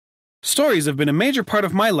Stories have been a major part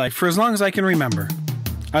of my life for as long as I can remember.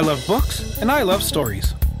 I love books, and I love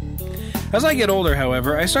stories. As I get older,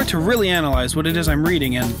 however, I start to really analyze what it is I'm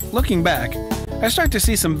reading, and looking back, I start to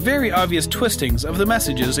see some very obvious twistings of the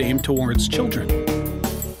messages aimed towards children.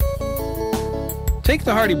 Take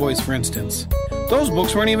the Hardy Boys, for instance. Those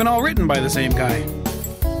books weren't even all written by the same guy.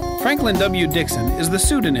 Franklin W. Dixon is the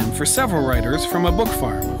pseudonym for several writers from a book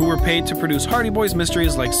farm who were paid to produce Hardy Boys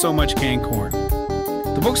mysteries like so much canned corn.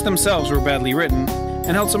 The books themselves were badly written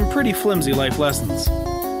and held some pretty flimsy life lessons.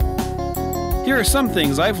 Here are some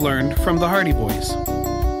things I've learned from the Hardy Boys.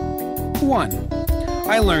 1.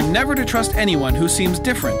 I learned never to trust anyone who seems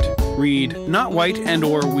different. Read, not white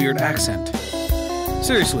and/or weird accent.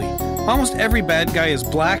 Seriously, almost every bad guy is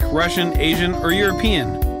black, Russian, Asian, or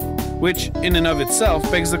European, which, in and of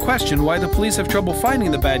itself, begs the question why the police have trouble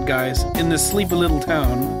finding the bad guys in this sleepy little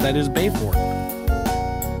town that is Bayport.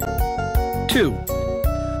 2.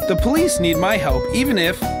 The police need my help even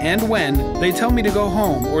if, and when, they tell me to go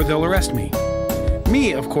home or they'll arrest me.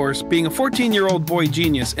 Me, of course, being a 14-year-old boy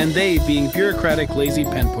genius and they being bureaucratic, lazy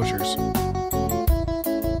pen pushers.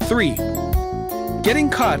 3. Getting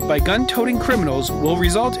caught by gun-toting criminals will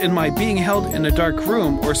result in my being held in a dark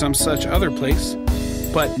room or some such other place,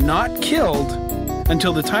 but not killed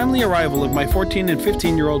until the timely arrival of my 14 and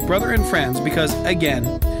 15-year-old brother and friends because,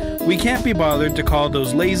 again, we can't be bothered to call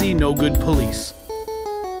those lazy, no-good police.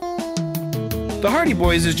 The Hardy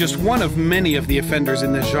Boys is just one of many of the offenders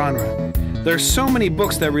in this genre. There are so many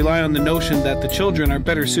books that rely on the notion that the children are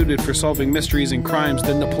better suited for solving mysteries and crimes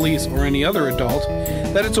than the police or any other adult,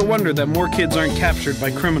 that it's a wonder that more kids aren't captured by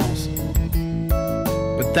criminals.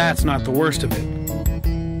 But that's not the worst of it.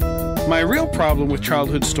 My real problem with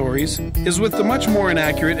childhood stories is with the much more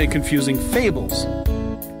inaccurate and confusing fables.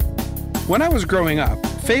 When I was growing up,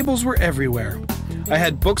 fables were everywhere. I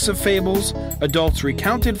had books of fables, adults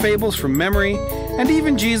recounted fables from memory, and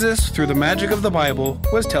even Jesus, through the magic of the Bible,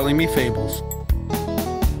 was telling me fables.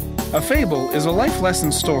 A fable is a life lesson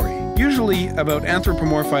story, usually about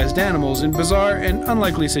anthropomorphized animals in bizarre and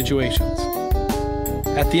unlikely situations.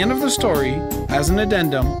 At the end of the story, as an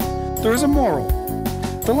addendum, there is a moral,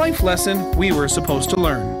 the life lesson we were supposed to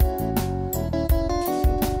learn.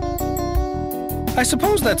 I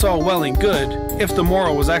suppose that's all well and good if the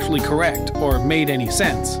moral was actually correct or made any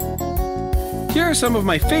sense. Here are some of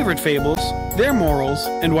my favorite fables, their morals,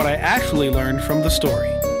 and what I actually learned from the story.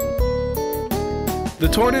 The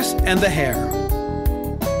Tortoise and the Hare.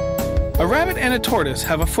 A rabbit and a tortoise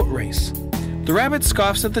have a foot race. The rabbit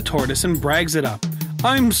scoffs at the tortoise and brags it up.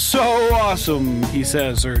 "I'm so awesome," he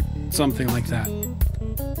says, or something like that.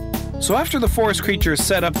 So after the forest creatures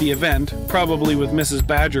set up the event, probably with Mrs.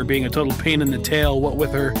 Badger being a total pain in the tail, what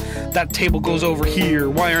with her, "That table goes over here,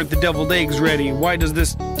 why aren't the deviled eggs ready, why does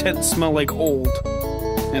this tent smell like old,"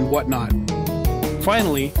 and whatnot.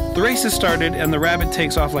 Finally, the race is started and the rabbit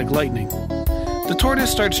takes off like lightning. The tortoise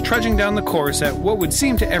starts trudging down the course at what would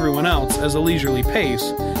seem to everyone else as a leisurely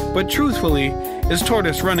pace, but truthfully, is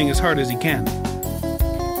tortoise running as hard as he can.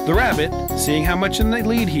 The rabbit, seeing how much in the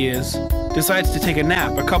lead he is, decides to take a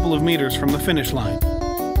nap a couple of meters from the finish line.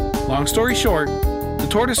 Long story short, the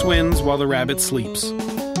tortoise wins while the rabbit sleeps.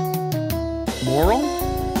 Moral?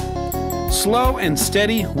 Slow and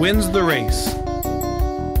steady wins the race.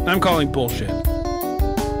 I'm calling bullshit.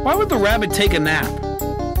 Why would the rabbit take a nap?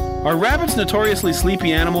 Are rabbits notoriously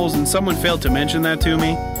sleepy animals and someone failed to mention that to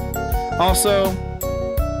me? Also,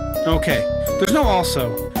 okay, there's no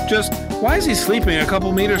also. Just, why is he sleeping a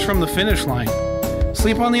couple meters from the finish line?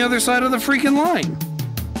 Sleep on the other side of the freaking line.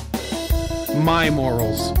 My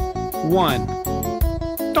morals. 1.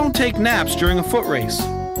 Don't take naps during a foot race.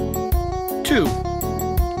 2.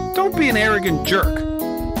 Don't be an arrogant jerk.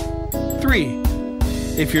 3.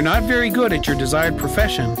 If you're not very good at your desired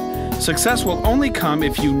profession, success will only come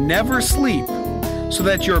if you never sleep, so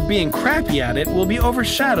that your being crappy at it will be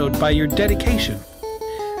overshadowed by your dedication.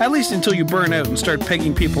 At least until you burn out and start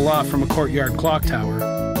pegging people off from a courtyard clock tower.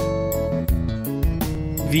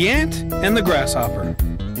 The Ant and the Grasshopper.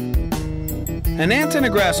 An ant and a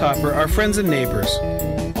grasshopper are friends and neighbors.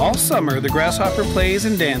 All summer, the grasshopper plays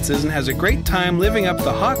and dances and has a great time living up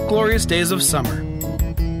the hot, glorious days of summer.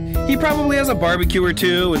 He probably has a barbecue or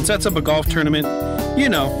two and sets up a golf tournament. You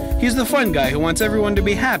know, he's the fun guy who wants everyone to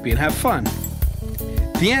be happy and have fun.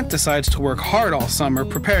 The ant decides to work hard all summer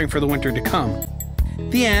preparing for the winter to come.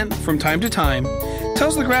 The ant, from time to time,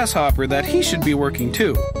 tells the grasshopper that he should be working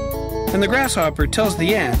too. And the grasshopper tells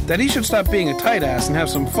the ant that he should stop being a tight ass and have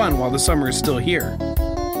some fun while the summer is still here.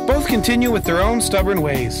 Both continue with their own stubborn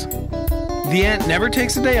ways. The ant never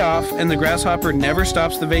takes a day off and the grasshopper never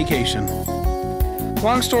stops the vacation.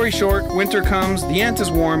 Long story short, winter comes, the ant is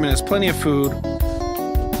warm and has plenty of food,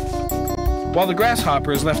 while the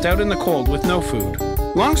grasshopper is left out in the cold with no food.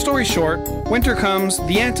 Long story short, winter comes,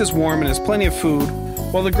 the ant is warm and has plenty of food,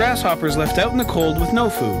 while the grasshopper is left out in the cold with no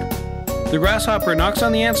food. The grasshopper knocks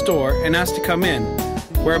on the ant's door and asks to come in,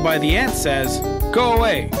 whereby the ant says, "Go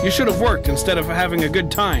away, you should have worked instead of having a good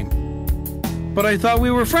time." "But I thought we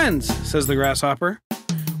were friends," says the grasshopper.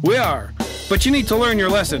 "We are, but you need to learn your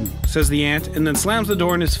lesson," says the ant, and then slams the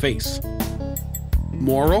door in his face.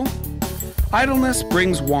 Moral? Idleness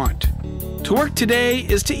brings want. To work today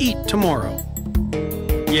is to eat tomorrow.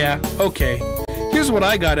 Yeah, okay. Here's what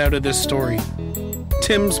I got out of this story.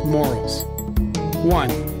 Tim's morals. 1.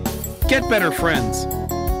 Get better friends.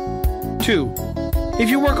 2. If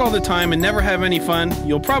you work all the time and never have any fun,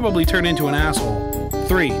 you'll probably turn into an asshole.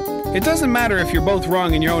 3. It doesn't matter if you're both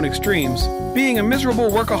wrong in your own extremes. Being a miserable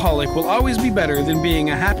workaholic will always be better than being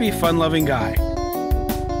a happy, fun-loving guy.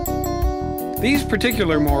 These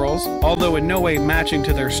particular morals, although in no way matching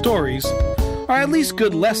to their stories, are at least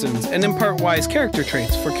good lessons and impart wise character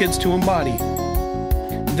traits for kids to embody.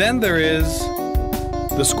 Then there is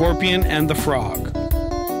the scorpion and the frog.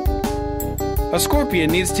 A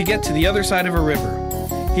scorpion needs to get to the other side of a river.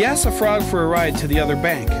 He asks a frog for a ride to the other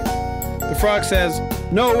bank. The frog says,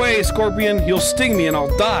 "No way, scorpion, you'll sting me and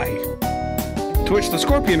I'll die." To which the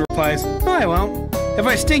scorpion replies, "No, I won't. If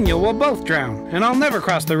I sting you, we'll both drown, and I'll never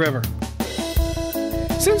cross the river."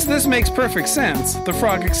 Since this makes perfect sense, the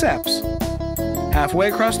frog accepts. Halfway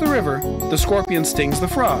across the river, the scorpion stings the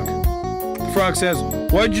frog. The frog says,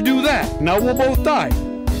 "Why'd you do that? Now we'll both die."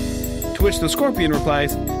 To which the scorpion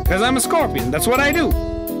replies, "'Cause I'm a scorpion, that's what I do."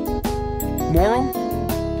 Moral?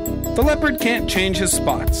 The leopard can't change his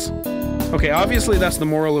spots. Okay, obviously that's the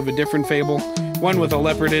moral of a different fable, one with a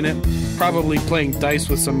leopard in it, probably playing dice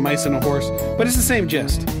with some mice and a horse, but it's the same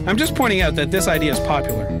gist. I'm just pointing out that this idea is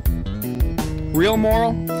popular. Real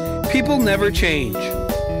moral? People never change.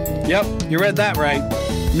 Yep, you read that right.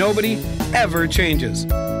 Nobody ever changes.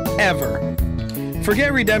 Ever.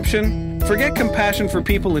 Forget redemption. Forget compassion for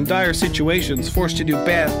people in dire situations forced to do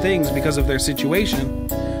bad things because of their situation.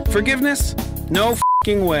 Forgiveness? No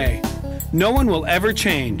f***ing way. No one will ever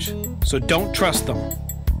change, so don't trust them.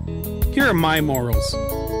 Here are my morals.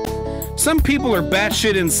 Some people are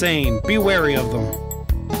batshit insane. Be wary of them.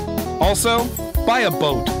 Also, buy a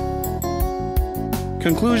boat.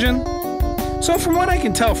 Conclusion? So from what I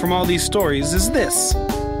can tell from all these stories is this.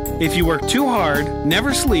 If you work too hard,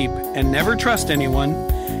 never sleep, and never trust anyone,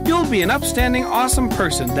 you'll be an upstanding, awesome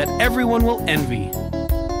person that everyone will envy.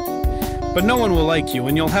 But no one will like you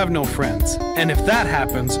and you'll have no friends. And if that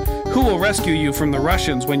happens, who will rescue you from the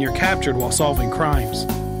Russians when you're captured while solving crimes?